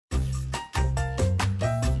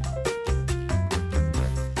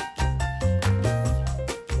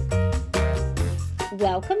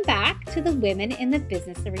Welcome back to the Women in the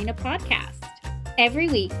Business Arena podcast. Every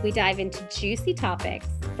week, we dive into juicy topics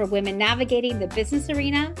for women navigating the business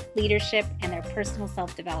arena, leadership, and their personal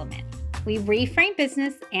self-development. We reframe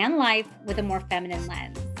business and life with a more feminine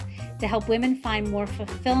lens to help women find more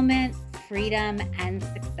fulfillment, freedom, and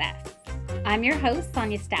success. I'm your host,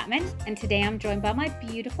 Sonia Statman, and today I'm joined by my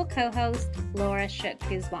beautiful co-host, Laura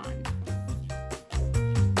Shook-Guzman.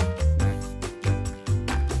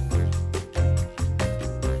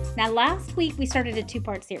 Now, last week, we started a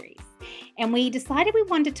two-part series, and we decided we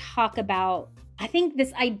wanted to talk about, I think,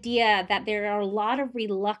 this idea that there are a lot of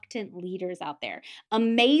reluctant leaders out there,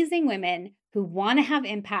 amazing women who want to have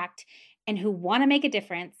impact and who want to make a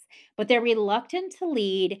difference, but they're reluctant to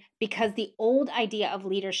lead because the old idea of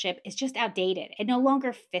leadership is just outdated. It no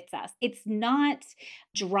longer fits us. It's not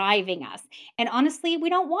driving us. And honestly, we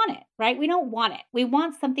don't want it, right? We don't want it. We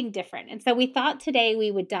want something different. And so we thought today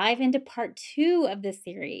we would dive into part 2 of this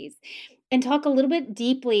series and talk a little bit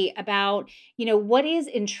deeply about, what is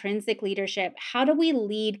intrinsic leadership? How do we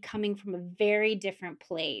lead coming from a very different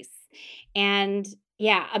place? And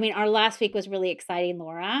yeah, our last week was really exciting,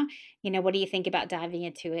 Laura. What do you think about diving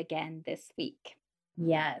into again this week?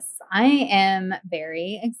 Yes, I am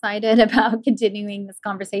very excited about continuing this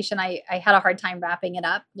conversation. I had a hard time wrapping it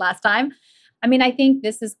up last time. I think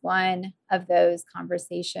this is one of those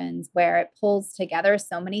conversations where it pulls together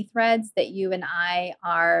so many threads that you and I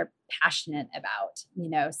are passionate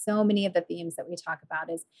about. So many of the themes that we talk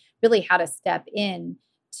about is really how to step in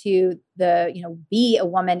to be a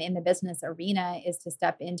woman in the business arena is to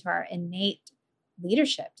step into our innate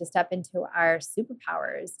leadership, to step into our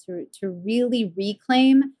superpowers, to really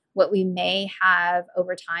reclaim what we may have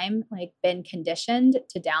over time been conditioned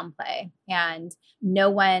to downplay. And no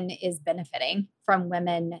one is benefiting from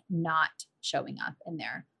women not showing up in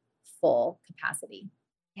their full capacity.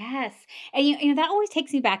 Yes. And that always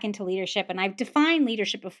takes me back into leadership. And I've defined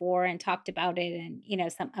leadership before and talked about it in,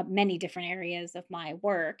 some many different areas of my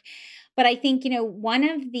work. But I think, one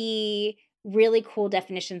of the really cool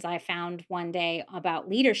definitions I found one day about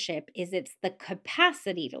leadership is it's the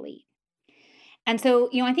capacity to lead. And so,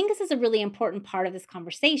 I think this is a really important part of this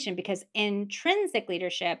conversation because intrinsic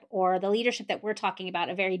leadership, or the leadership that we're talking about,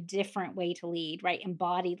 a very different way to lead, right?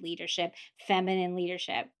 Embodied leadership, feminine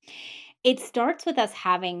leadership. It starts with us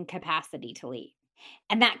having capacity to lead.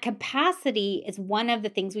 And that capacity is one of the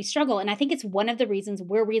things we struggle. And I think it's one of the reasons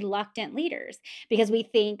we're reluctant leaders, because we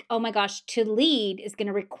think, oh my gosh, to lead is going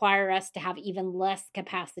to require us to have even less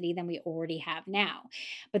capacity than we already have now.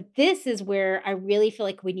 But this is where I really feel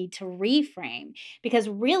like we need to reframe, because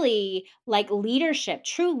really, leadership,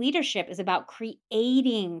 true leadership is about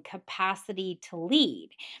creating capacity to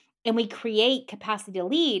lead. And we create capacity to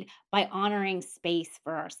lead by honoring space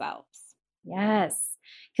for ourselves. Yes,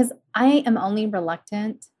 because I am only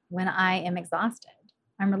reluctant when I am exhausted.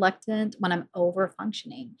 I'm reluctant when I'm over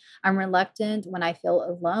functioning. I'm reluctant when I feel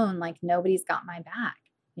alone, like nobody's got my back,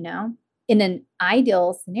 In an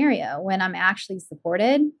ideal scenario, when I'm actually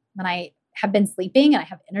supported, when I have been sleeping and I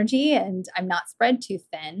have energy and I'm not spread too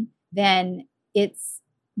thin, then it's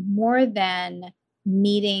more than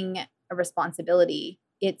meeting a responsibility.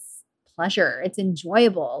 It's pleasure. It's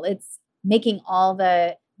enjoyable. It's making all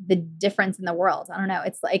the difference in the world. I don't know.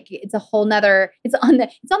 It's like, it's a whole nother, it's on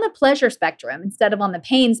the pleasure spectrum instead of on the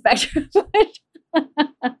pain spectrum.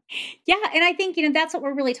 Yeah. And I think, that's what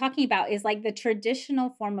we're really talking about is the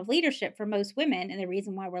traditional form of leadership for most women. And the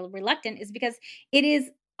reason why we're reluctant is because it is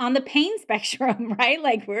on the pain spectrum, right?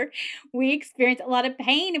 We experience a lot of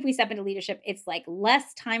pain if we step into leadership. It's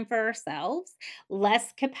less time for ourselves,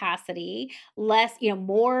 less capacity, less,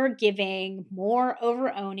 more giving, more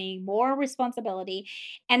over owning, more responsibility.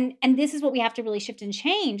 And this is what we have to really shift and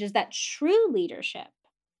change, is that true leadership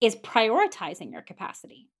is prioritizing your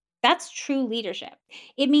capacity. That's true leadership.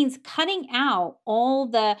 It means cutting out all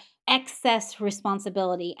the excess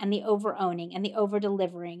responsibility and the over owning and the over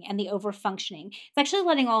delivering and the over functioning. It's actually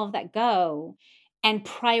letting all of that go and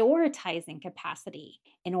prioritizing capacity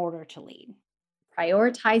in order to lead.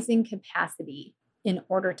 Prioritizing capacity in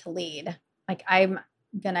order to lead. I'm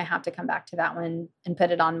going to have to come back to that one and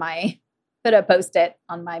put a Post-it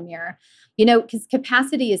on my mirror, because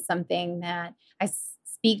capacity is something that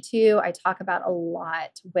I talk about a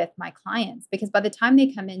lot with my clients, because by the time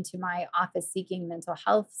they come into my office seeking mental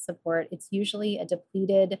health support, it's usually a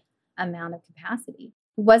depleted amount of capacity.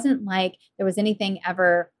 It wasn't like there was anything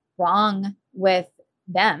ever wrong with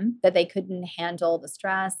them, that they couldn't handle the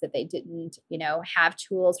stress, that they didn't, have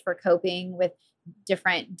tools for coping with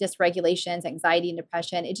different dysregulations, anxiety and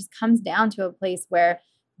depression. It just comes down to a place where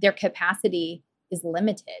their capacity is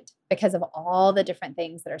limited because of all the different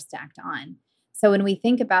things that are stacked on. So when we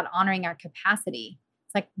think about honoring our capacity,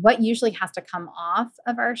 it's like what usually has to come off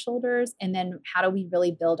of our shoulders, and then how do we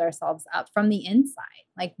really build ourselves up from the inside?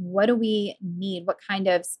 Like, what do we need? What kind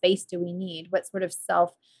of space do we need? What sort of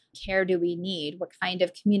self care do we need? What kind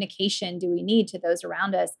of communication do we need to those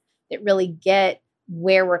around us that really get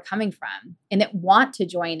where we're coming from and that want to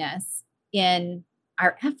join us in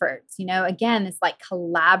our efforts? Again, it's like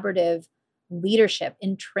collaborative leadership,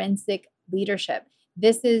 intrinsic leadership.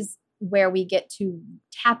 This is where we get to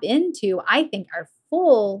tap into, I think, our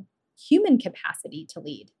full human capacity to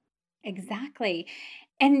lead. Exactly.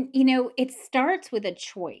 And, it starts with a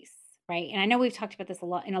choice, right? And I know we've talked about this a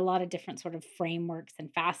lot in a lot of different sort of frameworks and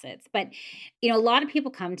facets, but, a lot of people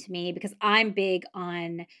come to me because I'm big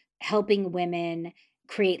on helping women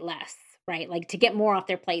create less, right? Like to get more off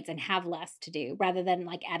their plates and have less to do rather than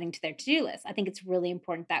like adding to their to do list. I think it's really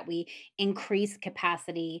important that we increase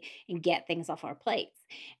capacity and get things off our plates.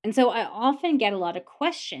 And so I often get a lot of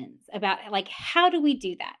questions about like, how do we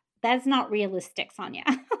do that? That's not realistic, Sonia.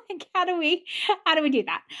 Like, how do we do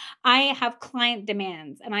that? I have client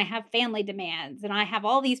demands and I have family demands and I have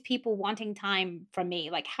all these people wanting time from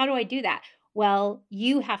me. Like, how do I do that? Well,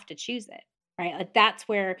 you have to choose it, right? Like, that's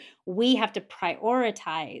where we have to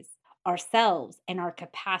prioritize ourselves and our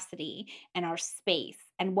capacity and our space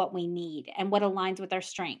and what we need and what aligns with our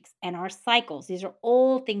strengths and our cycles. These are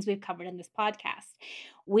all things we've covered in this podcast.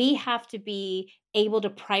 We have to be able to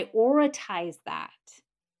prioritize that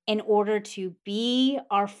in order to be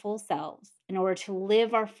our full selves, in order to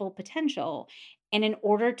live our full potential, and in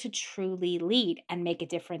order to truly lead and make a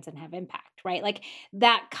difference and have impact, right? Like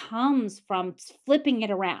that comes from flipping it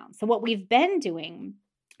around. So, what we've been doing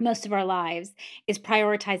most of our lives is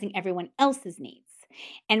prioritizing everyone else's needs.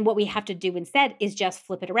 And what we have to do instead is just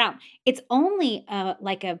flip it around. It's only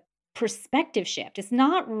like a perspective shift. It's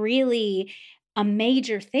not really a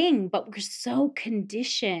major thing, but we're so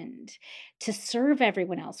conditioned to serve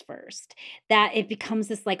everyone else first that it becomes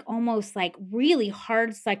this like almost like really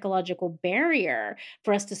hard psychological barrier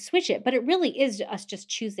for us to switch it. But it really is us just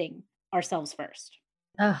choosing ourselves first.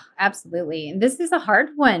 Oh, absolutely. And this is a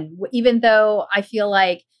hard one, even though I feel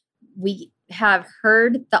like we have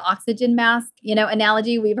heard the oxygen mask,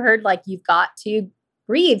 analogy. We've heard like you've got to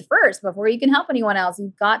breathe first before you can help anyone else.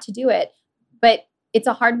 You've got to do it. But it's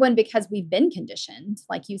a hard one because we've been conditioned,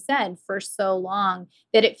 like you said, for so long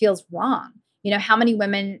that it feels wrong. How many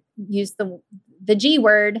women use the G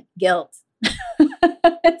word, guilt?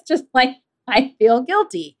 It's just like, I feel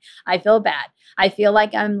guilty. I feel bad. I feel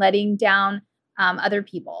like I'm letting down other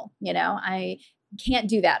people. I can't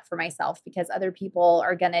do that for myself because other people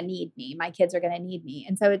are going to need me. My kids are going to need me.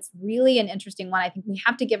 And so it's really an interesting one. I think we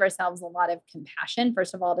have to give ourselves a lot of compassion,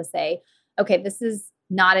 first of all, to say, okay, this is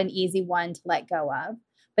not an easy one to let go of,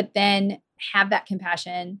 but then have that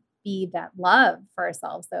compassion be that love for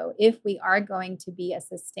ourselves. So if we are going to be a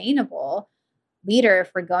sustainable leader,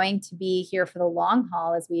 if we're going to be here for the long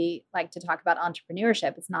haul, as we like to talk about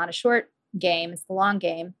entrepreneurship, it's not a short game, it's the long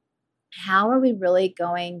game. How are we really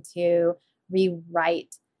going to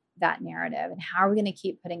rewrite that narrative? And how are we going to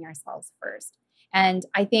keep putting ourselves first? And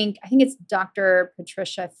I think it's Dr.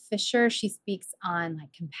 Patricia Fisher. She speaks on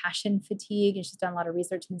like compassion fatigue, and she's done a lot of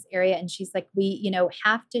research in this area. And she's like, we,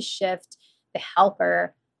 have to shift the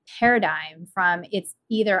helper paradigm from it's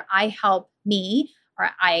either I help me or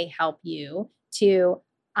I help you to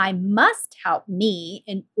I must help me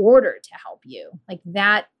in order to help you. Like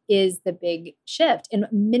that is the big shift. And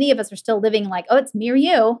many of us are still living like, oh, it's me or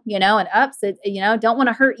you, and ups, don't want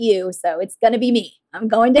to hurt you. So it's going to be me. I'm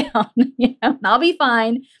going down, and I'll be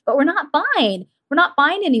fine. But we're not fine. We're not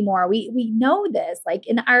fine anymore. We know this, like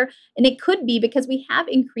and it could be because we have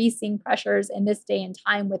increasing pressures in this day and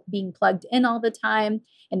time with being plugged in all the time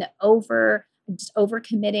and just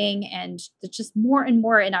overcommitting, and just more and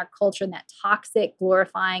more in our culture, and that toxic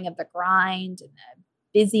glorifying of the grind and the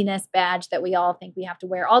busyness badge that we all think we have to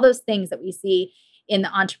wear, all those things that we see in the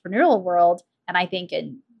entrepreneurial world. And I think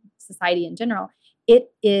in society in general, it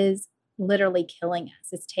is literally killing us.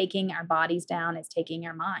 It's taking our bodies down. It's taking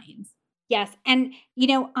our minds. Yes. And,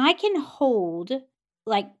 I can hold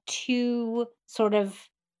like two sort of,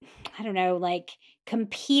 I don't know, like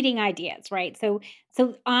competing ideas, right? So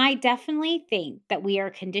I definitely think that we are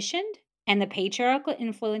conditioned and the patriarchal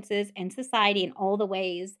influences in society in all the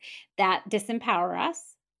ways that disempower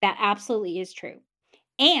us. That absolutely is true.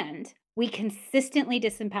 And we consistently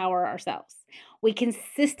disempower ourselves. We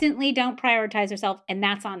consistently don't prioritize ourselves, and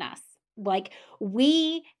that's on us. Like,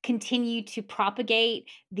 we continue to propagate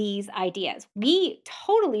these ideas. We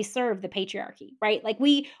totally serve the patriarchy, right? Like,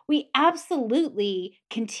 we absolutely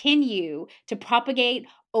continue to propagate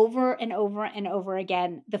over and over and over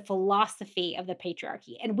again the philosophy of the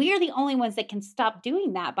patriarchy. And we are the only ones that can stop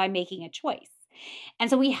doing that by making a choice. And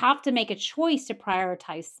so we have to make a choice to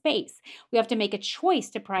prioritize space. We have to make a choice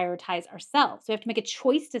to prioritize ourselves. We have to make a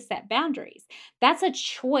choice to set boundaries. That's a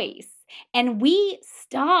choice. And we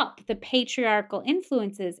stop the patriarchal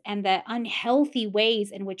influences and the unhealthy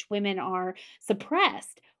ways in which women are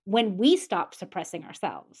suppressed when we stop suppressing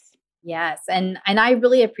ourselves. Yes, and I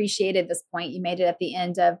really appreciated this point you made it at the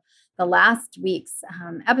end of the last week's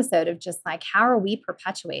episode of just like how are we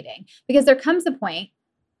perpetuating? Because there comes a point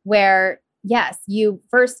where yes, you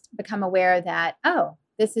first become aware that oh,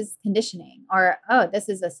 this is conditioning or oh, this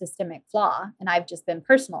is a systemic flaw and I've just been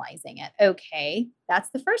personalizing it. Okay, that's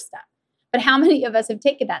the first step. But how many of us have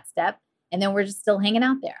taken that step and then we're just still hanging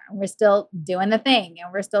out there and we're still doing the thing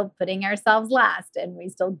and we're still putting ourselves last and we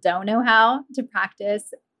still don't know how to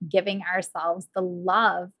practice giving ourselves the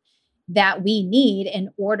love that we need in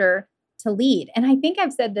order to lead. And I think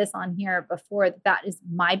I've said this on here before that is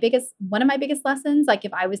one of my biggest lessons. Like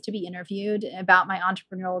if I was to be interviewed about my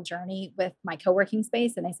entrepreneurial journey with my co-working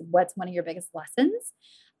space and I said, what's one of your biggest lessons?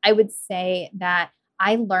 I would say that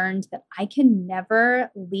I learned that I can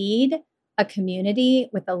never lead a community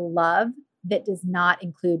with a love that does not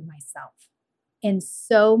include myself. And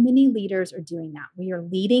so many leaders are doing that. We are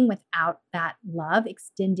leading without that love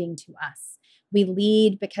extending to us. We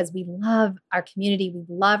lead because we love our community, we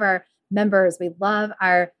love our members, we love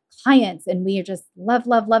our clients, and we are just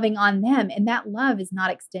loving on them. And that love is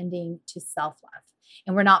not extending to self love.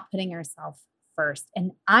 And we're not putting ourselves first.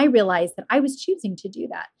 And I realized that I was choosing to do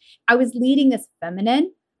that. I was leading this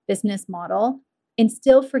feminine business model and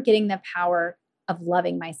still forgetting the power of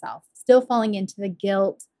loving myself, still falling into the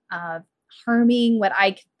guilt of harming what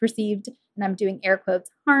I perceived, and I'm doing air quotes,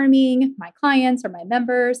 harming my clients or my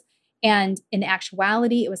members. And in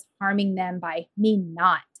actuality, it was harming them by me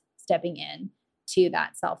not stepping in to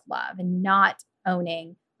that self love and not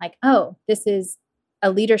owning, like, oh, this is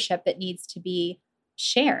a leadership that needs to be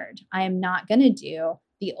shared. I am not going to do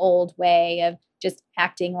the old way of just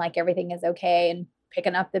acting like everything is okay and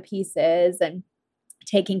picking up the pieces and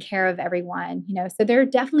taking care of everyone, So there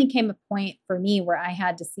definitely came a point for me where I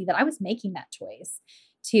had to see that I was making that choice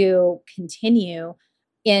to continue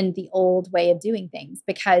in the old way of doing things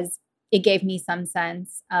because it gave me some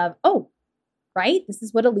sense of, oh, right, this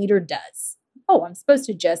is what a leader does. Oh, I'm supposed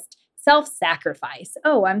to just self-sacrifice.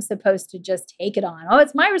 Oh, I'm supposed to just take it on. Oh,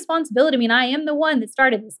 it's my responsibility. I mean, I am the one that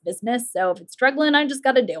started this business. So if it's struggling, I just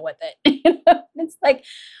got to deal with it. It's like,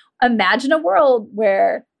 imagine a world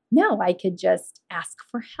where no, I could just ask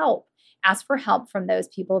for help from those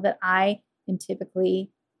people that I am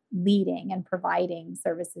typically leading and providing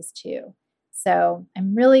services to. So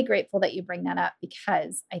I'm really grateful that you bring that up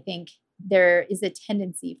because I think there is a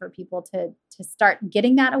tendency for people to start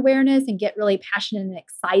getting that awareness and get really passionate and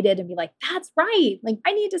excited and be like, that's right. Like,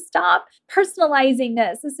 I need to stop personalizing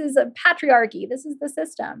this. This is a patriarchy. This is the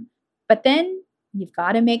system. But then you've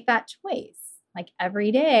got to make that choice like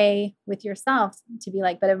every day with yourself to be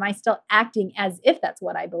like, but am I still acting as if that's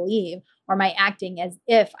what I believe? Or am I acting as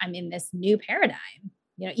if I'm in this new paradigm?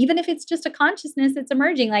 Even if it's just a consciousness that's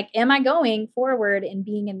emerging, like, am I going forward and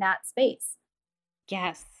being in that space?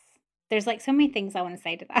 Yes. There's, like, so many things I wanna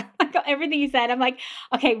say to that. Like, everything you said, I'm like,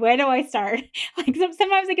 "Okay, where do I start?" Like,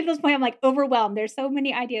 sometimes I get to this point, I'm, like, overwhelmed. There's so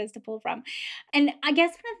many ideas to pull from. And I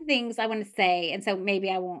guess one of the things I wanna say, and so maybe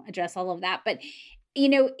I won't address all of that, but,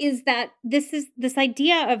 is that this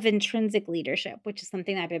idea of intrinsic leadership, which is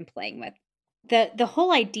something I've been playing with. The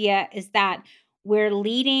whole idea is that we're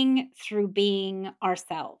leading through being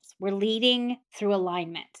ourselves. We're leading through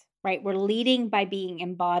alignment, right? We're leading by being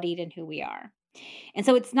embodied in who we are. And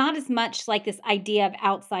so it's not as much like this idea of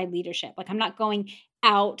outside leadership. Like, I'm not going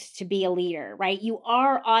out to be a leader, right? You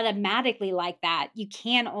are automatically like that. You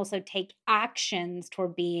can also take actions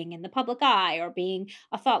toward being in the public eye or being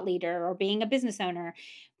a thought leader or being a business owner.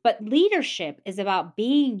 But leadership is about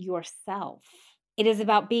being yourself. It is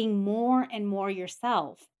about being more and more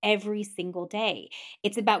yourself every single day.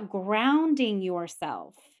 It's about grounding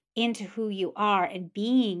yourself into who you are and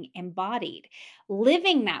being embodied,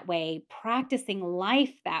 living that way, practicing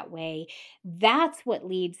life that way. That's what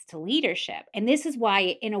leads to leadership. And this is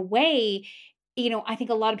why, in a way, I think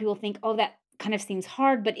a lot of people think, oh, that kind of seems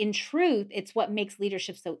hard, but in truth, it's what makes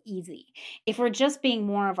leadership so easy. If we're just being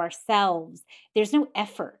more of ourselves, there's no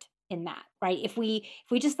effort in that, right? If we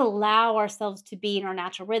just allow ourselves to be in our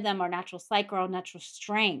natural rhythm, our natural cycle, our natural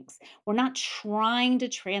strengths, we're not trying to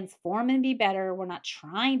transform and be better. We're not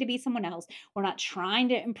trying to be someone else. We're not trying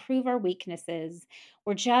to improve our weaknesses.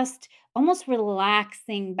 We're just almost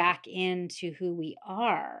relaxing back into who we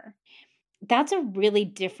are. That's a really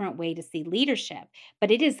different way to see leadership, but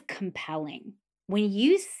it is compelling. When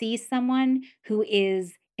you see someone who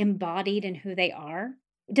is embodied in who they are,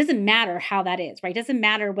 it doesn't matter how that is, right? It doesn't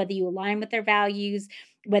matter whether you align with their values,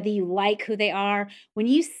 whether you like who they are. When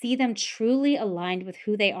you see them truly aligned with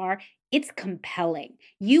who they are, it's compelling.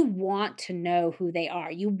 You want to know who they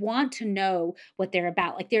are. You want to know what they're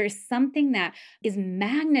about. Like there is something that is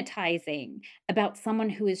magnetizing about someone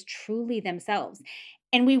who is truly themselves.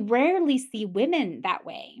 And we rarely see women that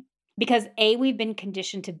way because A, we've been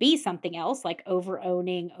conditioned to be something else, like over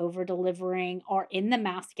owning, over delivering, or in the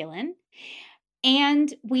masculine.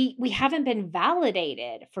 And we haven't been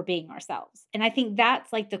validated for being ourselves. And I think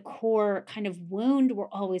that's like the core kind of wound we're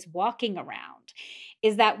always walking around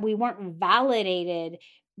is that we weren't validated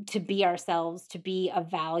to be ourselves, to be of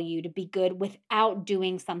value, to be good without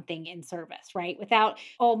doing something in service, right? Without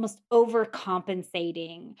almost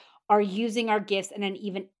overcompensating or using our gifts in an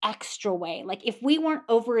even extra way. Like if we weren't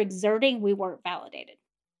overexerting, we weren't validated.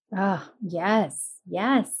 Oh, yes,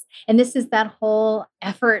 yes. And this is that whole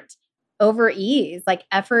effort over ease. Like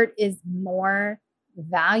effort is more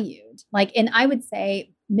valued. Like, and I would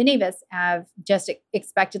say many of us have just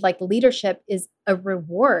expected like leadership is a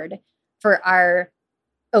reward for our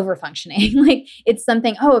over functioning. Like it's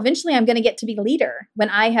something, oh, eventually I'm going to get to be leader when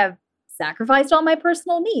I have sacrificed all my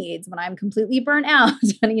personal needs, when I'm completely burnt out.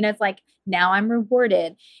 And, it's like now I'm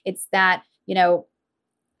rewarded. It's that,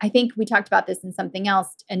 I think we talked about this in something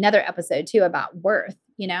else, another episode too, about worth.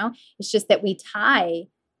 It's just that we tie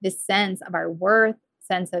this sense of our worth,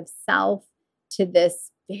 sense of self to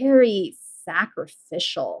this very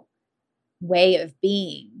sacrificial way of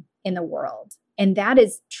being in the world. And that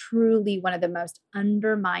is truly one of the most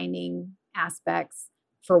undermining aspects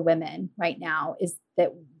for women right now is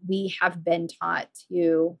that we have been taught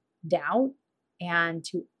to doubt and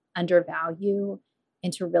to undervalue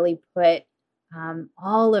and to really put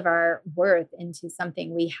all of our worth into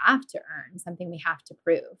something we have to earn, something we have to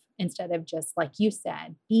prove, instead of just, like you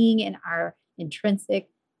said, being in our intrinsic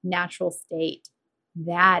natural state.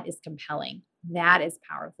 That is compelling. That is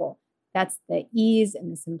powerful. That's the ease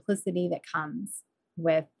and the simplicity that comes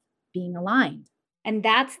with being aligned. And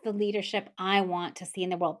that's the leadership I want to see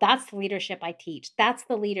in the world. That's the leadership I teach. That's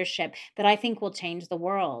the leadership that I think will change the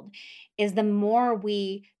world is the more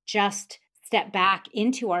we just step back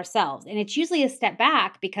into ourselves. And it's usually a step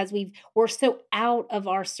back because we're so out of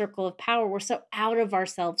our circle of power. We're so out of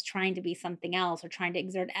ourselves trying to be something else or trying to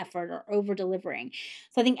exert effort or over delivering.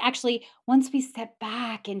 So I think actually once we step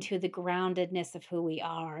back into the groundedness of who we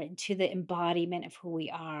are, into the embodiment of who we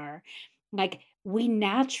are, like we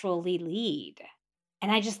naturally lead.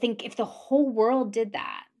 And I just think if the whole world did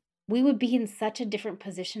that, we would be in such a different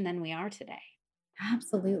position than we are today.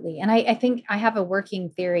 Absolutely. And I think I have a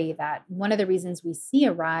working theory that one of the reasons we see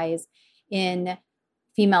a rise in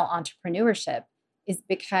female entrepreneurship is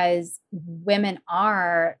because women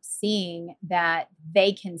are seeing that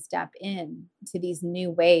they can step in to these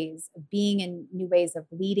new ways of being and new ways of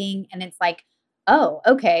leading. And it's like, oh,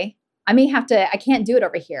 okay, I can't do it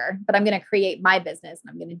over here, but I'm going to create my business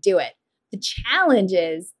and I'm going to do it. The challenge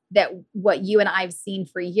is that what you and I've seen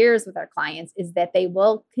for years with our clients is that they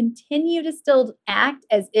will continue to still act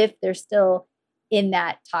as if they're still in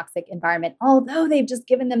that toxic environment, although they've just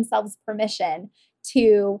given themselves permission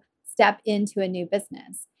to step into a new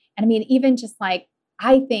business. And I mean, even just like,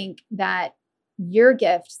 I think that your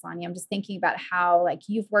gift, Sonia, I'm just thinking about how like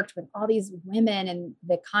you've worked with all these women and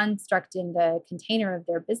the construct in the container of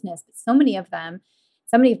their business, but so many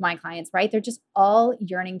of my clients, right? They're just all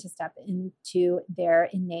yearning to step into their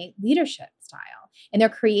innate leadership style. And they're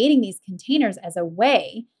creating these containers as a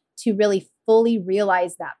way to really fully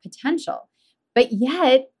realize that potential. But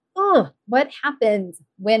yet, oh, what happens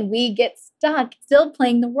when we get stuck still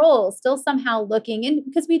playing the role, still somehow looking in?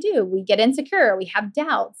 Because we get insecure, we have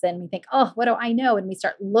doubts, and we think, oh, what do I know? And we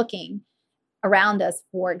start looking around us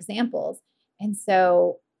for examples. And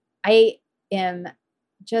so I am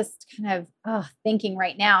just kind of thinking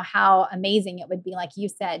right now how amazing it would be, like you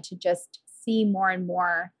said, to just see more and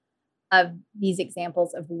more of these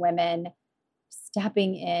examples of women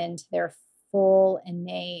stepping into their full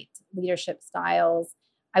innate leadership styles.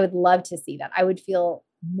 I would love to see that. I would feel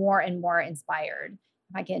more and more inspired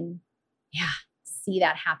if I can, yeah, see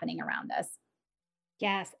that happening around us.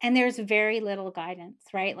 Yes, and there's very little guidance,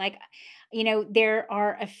 right? Like, there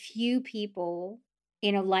are a few people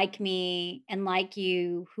like me and like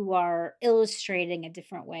you, who are illustrating a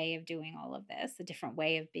different way of doing all of this, a different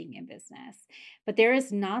way of being in business. But there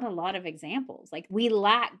is not a lot of examples. Like, we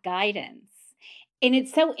lack guidance. And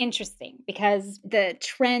it's so interesting because the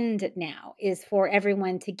trend now is for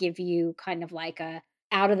everyone to give you kind of like a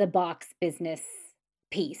out of the box business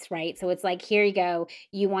piece, right? So it's like, here you go.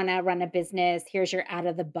 You want to run a business. Here's your out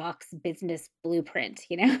of the box business blueprint.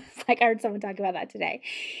 It's like I heard someone talk about that today.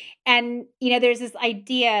 And, there's this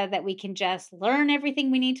idea that we can just learn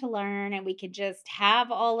everything we need to learn and we can just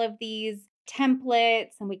have all of these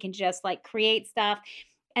templates and we can just like create stuff.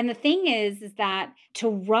 And the thing is that to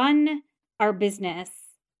run our business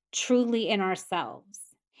truly in ourselves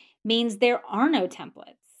means there are no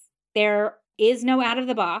templates. There is no out of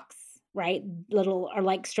the box, right? Little or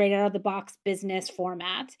like straight out of the box business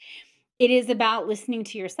format. It is about listening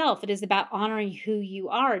to yourself. It is about honoring who you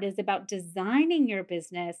are. It is about designing your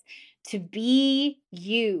business to be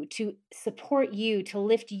you, to support you, to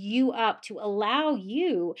lift you up, to allow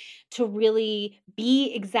you to really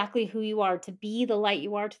be exactly who you are, to be the light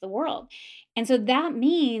you are to the world. And so that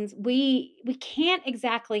means we can't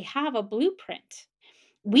exactly have a blueprint.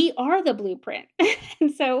 We are the blueprint.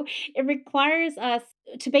 And so it requires us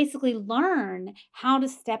to basically learn how to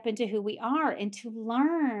step into who we are and to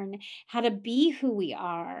learn how to be who we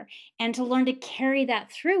are and to learn to carry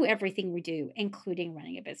that through everything we do, including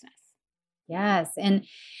running a business. Yes. And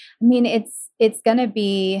I mean, it's going to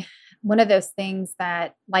be one of those things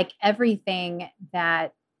that, like everything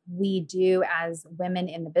that we do as women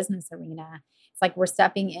in the business arena, it's like we're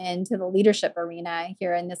stepping into the leadership arena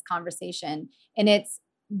here in this conversation. And it's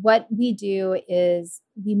what we do is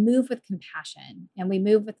we move with compassion and we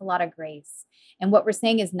move with a lot of grace. And what we're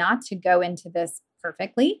saying is not to go into this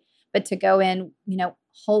perfectly, but to go in,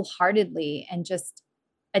 wholeheartedly and just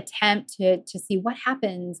attempt to see what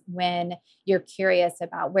happens when you're curious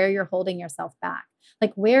about where you're holding yourself back.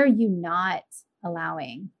 Like, where are you not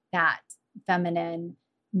allowing that feminine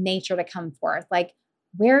nature to come forth? Like,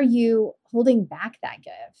 where are you holding back that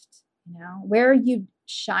gift? Where are you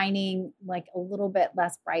shining like a little bit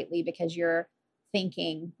less brightly because you're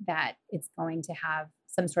thinking that it's going to have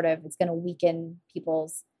it's going to weaken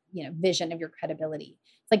people's, vision of your credibility.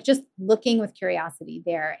 It's like just looking with curiosity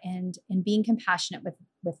there and being compassionate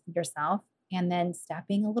with yourself, and then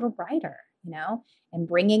stepping a little brighter, and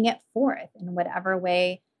bringing it forth in whatever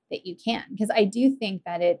way that you can. Because I do think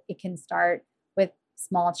that it can start with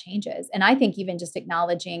small changes. And I think even just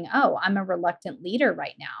acknowledging, oh, I'm a reluctant leader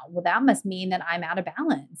right now. Well, that must mean that I'm out of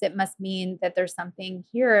balance. It must mean that there's something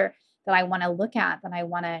here that I want to look at, that I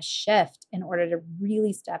want to shift in order to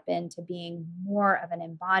really step into being more of an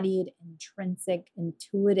embodied, intrinsic,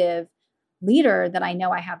 intuitive leader that I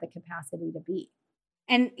know I have the capacity to be.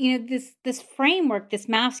 And this framework, this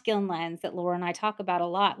masculine lens that Laura and I talk about a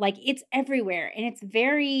lot, like it's everywhere and it's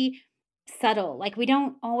very subtle. Like, we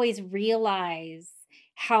don't always realize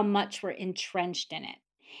how much we're entrenched in it.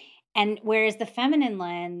 And whereas the feminine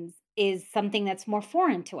lens is something that's more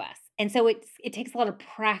foreign to us. And so it takes a lot of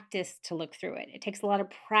practice to look through it. It takes a lot of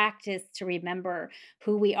practice to remember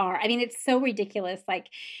who we are. I mean, it's so ridiculous. Like,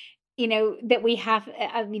 that we have,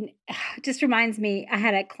 I mean, it just reminds me, I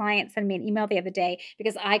had a client send me an email the other day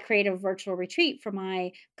because I create a virtual retreat for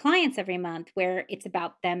my clients every month where it's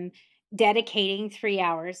about them dedicating 3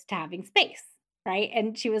 hours to having space. Right.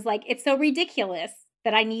 And she was like, it's so ridiculous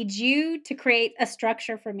that I need you to create a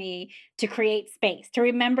structure for me to create space, to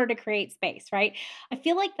remember to create space. Right. I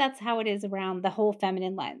feel like that's how it is around the whole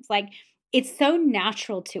feminine lens. Like, it's so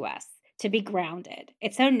natural to us to be grounded.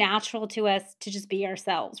 It's so natural to us to just be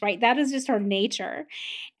ourselves, right? That is just our nature.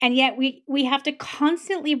 And yet we have to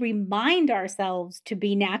constantly remind ourselves to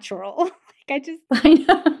be natural. Like, I just I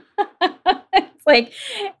know. It's like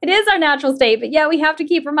it is our natural state, but yeah, we have to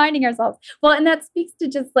keep reminding ourselves. Well, and that speaks to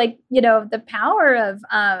just like, the power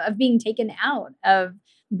of being taken out of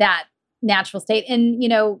that natural state. And,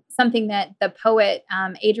 something that the poet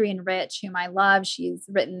Adrienne Rich, whom I love, she's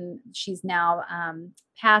now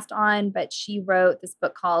passed on, but she wrote this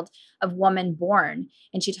book called Of Woman Born.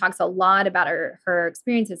 And she talks a lot about her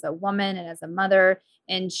experience as a woman and as a mother.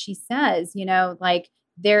 And she says, like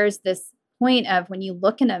there's this point of when you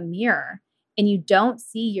look in a mirror and you don't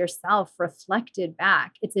see yourself reflected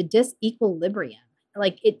back, it's a disequilibrium.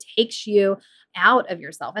 Like, it takes you out of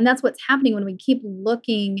yourself. And that's what's happening when we keep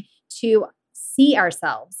looking to see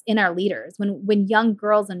ourselves in our leaders. When young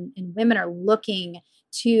girls and women are looking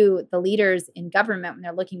to the leaders in government, when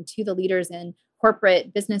they're looking to the leaders in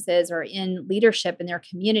corporate businesses or in leadership in their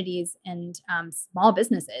communities and small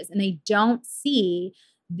businesses, and they don't see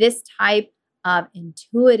this type of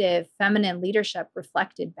intuitive feminine leadership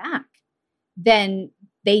reflected back, then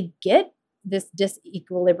they get this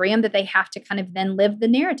disequilibrium that they have to kind of then live the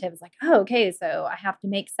narrative. It's like, oh, okay, so I have to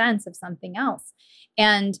make sense of something else.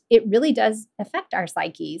 And it really does affect our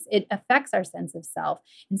psyches. It affects our sense of self.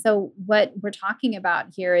 And so what we're talking about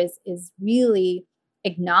here is really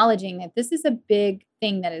acknowledging that this is a big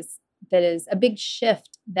thing that is a big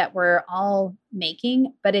shift that we're all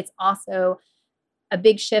making, but it's also a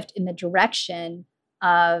big shift in the direction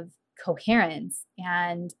of coherence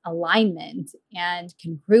and alignment and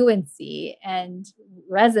congruency and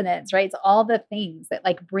resonance, right? It's all the things that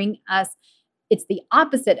like bring us, it's the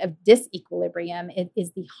opposite of disequilibrium. It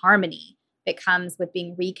is the harmony that comes with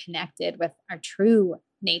being reconnected with our true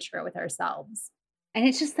nature, with ourselves. And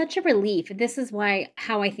it's just such a relief. This is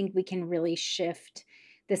how I think we can really shift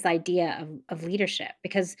this idea of leadership,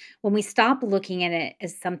 because when we stop looking at it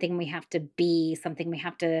as something we have to be, something we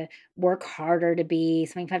have to work harder to be,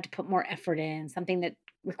 something we have to put more effort in, something that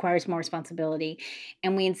requires more responsibility,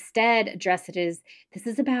 and we instead address it as this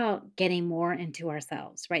is about getting more into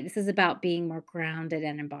ourselves, right? This is about being more grounded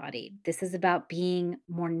and embodied. This is about being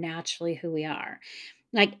more naturally who we are.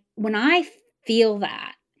 Like when I feel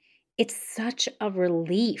that, it's such a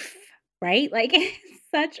relief, right? Like it's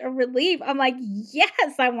such a relief. I'm like,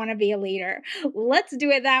 yes, I want to be a leader. Let's do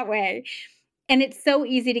it that way. And it's so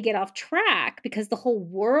easy to get off track because the whole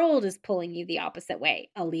world is pulling you the opposite way.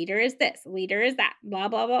 A leader is this, a leader is that, blah,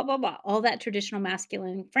 blah, blah, blah, blah, all that traditional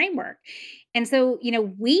masculine framework. And so,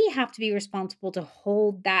 we have to be responsible to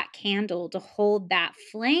hold that candle, to hold that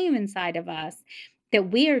flame inside of us,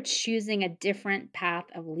 that we are choosing a different path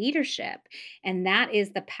of leadership. And that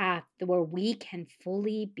is the path where we can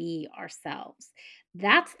fully be ourselves.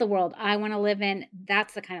 That's the world I want to live in.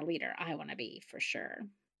 That's the kind of leader I want to be, for sure.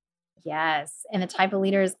 Yes. And the type of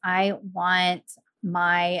leaders I want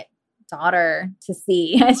my daughter to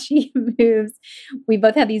see as she moves. We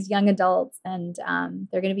both have these young adults, and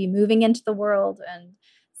they're going to be moving into the world and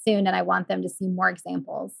soon. And I want them to see more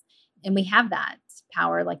examples. And we have that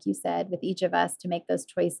power, like you said, with each of us to make those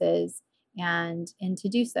choices and to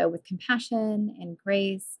do so with compassion and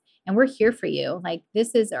grace. And we're here for you. Like,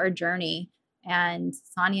 this is our journey. And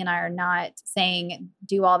Sonia and I are not saying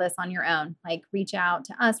do all this on your own. Like, reach out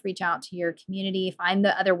to us, reach out to your community, find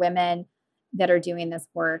the other women that are doing this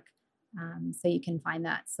work, so you can find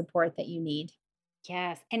that support that you need.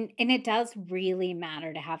 Yes. And it does really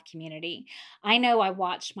matter to have community. I know I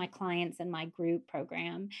watch my clients in my group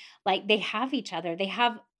program, like they have each other. They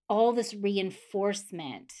have all this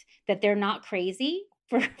reinforcement that they're not crazy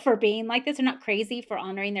for being like this. They're not crazy for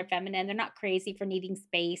honoring their feminine. They're not crazy for needing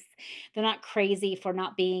space. They're not crazy for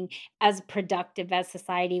not being as productive as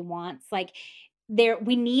society wants. Like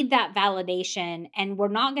we need that validation, and we're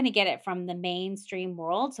not going to get it from the mainstream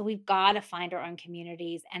world. So we've got to find our own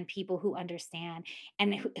communities and people who understand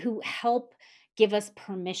and who help give us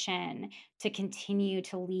permission to continue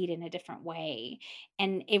to lead in a different way.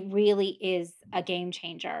 And it really is a game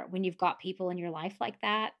changer when you've got people in your life like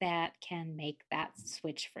that can make that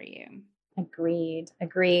switch for you.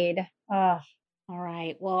 Agreed. Oh. All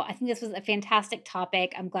right. Well, I think this was a fantastic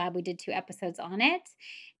topic. I'm glad we did 2 episodes on it.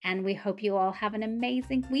 And we hope you all have an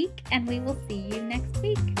amazing week, and we will see you next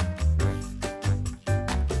week.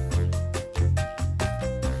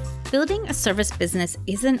 Building a service business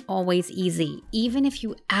isn't always easy, even if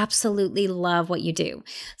you absolutely love what you do.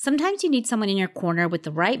 Sometimes you need someone in your corner with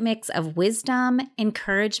the right mix of wisdom,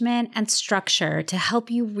 encouragement, and structure to help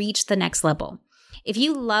you reach the next level. If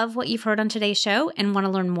you love what you've heard on today's show and want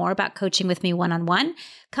to learn more about coaching with me one-on-one,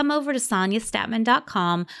 come over to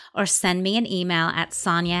SoniaStatman.com or send me an email at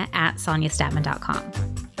Sonia@SoniaStatman.com.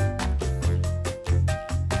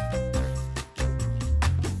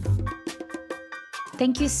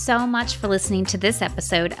 Thank you so much for listening to this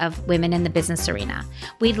episode of Women in the Business Arena.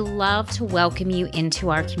 We'd love to welcome you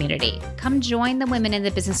into our community. Come join the Women in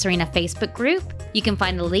the Business Arena Facebook group. You can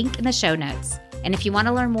find the link in the show notes. And if you want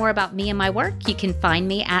to learn more about me and my work, you can find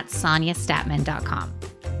me at SoniaStatman.com.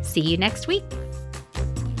 See you next week.